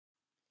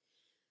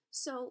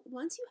So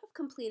once you have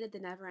completed the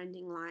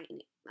never-ending line,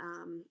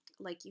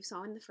 like you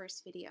saw in the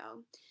first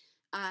video,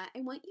 I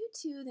want you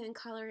to then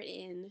color it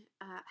in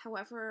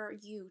however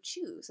you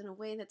choose in a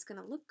way that's going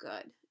to look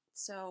good.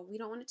 So we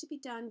don't want it to be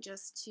done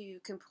just to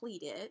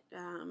complete it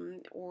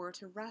or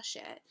to rush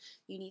it.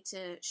 You need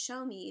to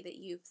show me that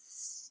you've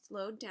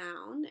slowed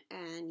down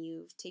and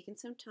you've taken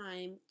some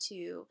time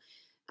to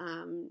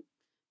um,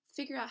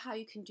 figure out how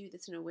you can do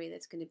this in a way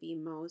that's going to be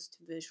most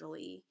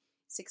visually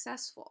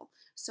successful.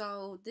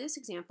 So this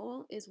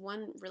example is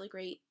one really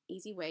great,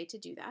 easy way to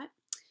do that.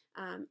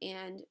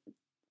 And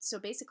so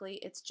basically,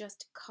 it's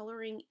just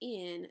coloring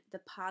in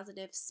the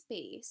positive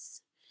space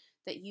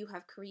that you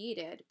have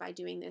created by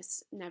doing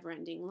this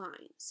never-ending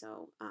line.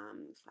 So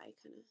if I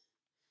kind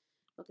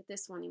of look at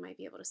this one, you might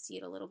be able to see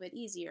it a little bit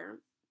easier.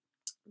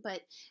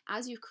 But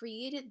as you've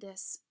created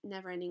this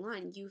never-ending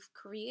line, you've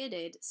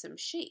created some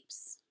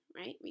shapes,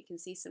 right? We can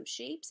see some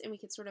shapes and we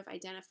can sort of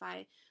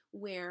identify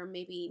where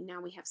maybe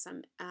now we have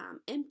some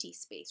empty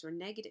space or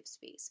negative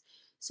space.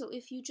 So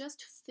if you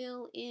just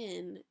fill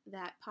in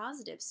that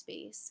positive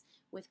space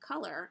with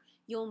color,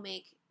 you'll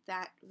make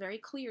that very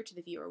clear to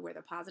the viewer where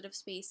the positive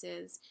space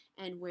is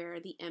and where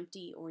the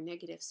empty or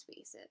negative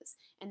space is.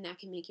 And that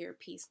can make your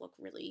piece look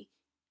really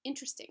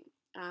interesting.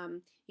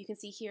 You can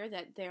see here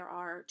that there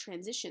are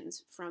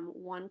transitions from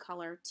one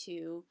color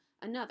to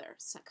another,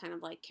 so kind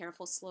of like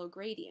careful, slow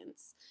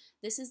gradients.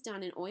 This is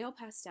done in oil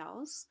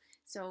pastels.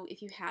 So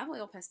if you have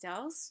oil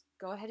pastels,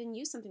 go ahead and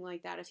use something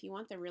like that if you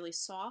want. They're really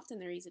soft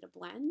and they're easy to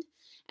blend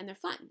and they're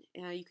fun.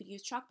 You could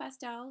use chalk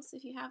pastels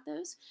if you have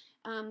those,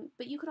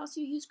 but you could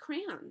also use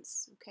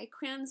crayons. Okay,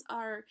 crayons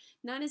are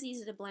not as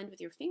easy to blend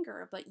with your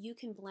finger, but you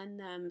can blend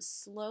them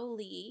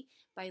slowly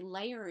by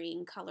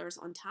layering colors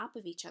on top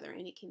of each other,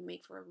 and it can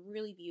make for a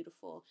really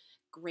beautiful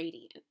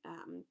gradient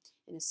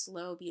and a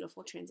slow,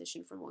 beautiful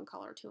transition from one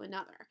color to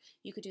another.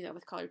 You could do that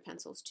with colored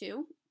pencils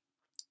too.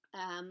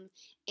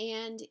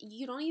 And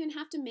you don't even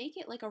have to make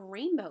it like a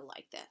rainbow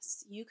like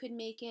this. You could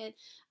make it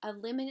a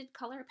limited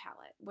color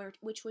palette,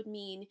 which would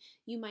mean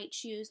you might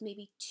choose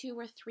maybe 2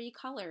 or 3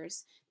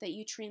 colors that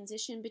you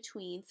transition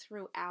between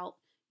throughout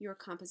your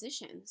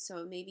composition.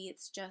 So maybe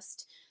it's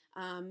just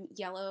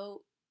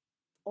yellow,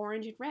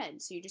 orange, and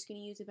red. So you're just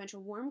going to use a bunch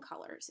of warm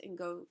colors and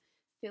go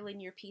fill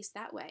in your piece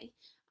that way.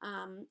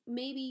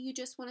 Maybe you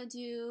just want to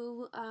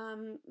do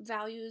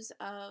values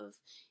of,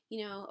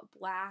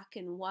 black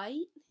and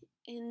white,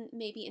 and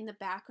maybe in the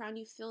background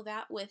you fill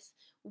that with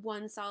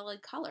one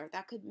solid color.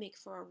 That could make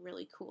for a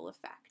really cool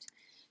effect.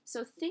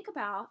 So think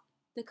about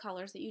the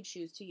colors that you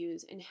choose to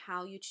use and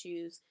how you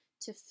choose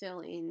to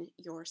fill in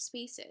your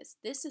spaces.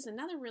 This is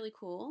another really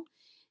cool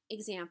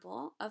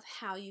example of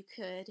how you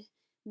could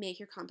make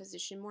your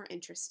composition more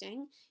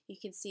interesting. You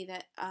can see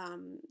that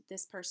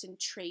this person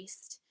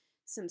traced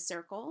some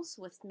circles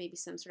with maybe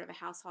some sort of a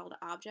household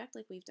object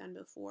like we've done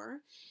before,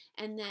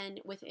 and then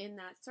within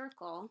that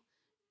circle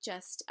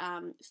just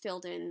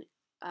filled in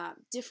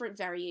different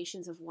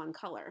variations of one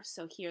color.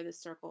 So here the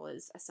circle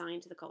is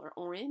assigned to the color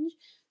orange.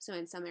 So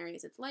in some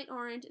areas it's light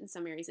orange, in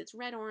some areas it's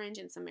red orange,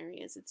 in some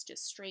areas it's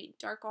just straight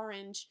dark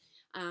orange,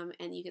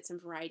 and you get some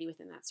variety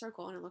within that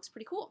circle, and it looks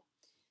pretty cool.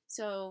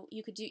 So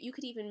you could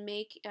even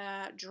make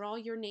draw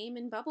your name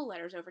in bubble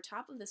letters over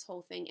top of this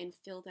whole thing and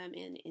fill them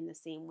in the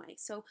same way.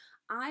 So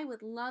I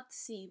would love to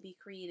see you be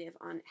creative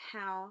on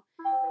how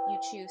you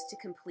choose to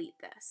complete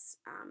this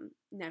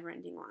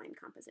never-ending line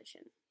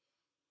composition.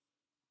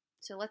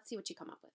 So let's see what you come up with.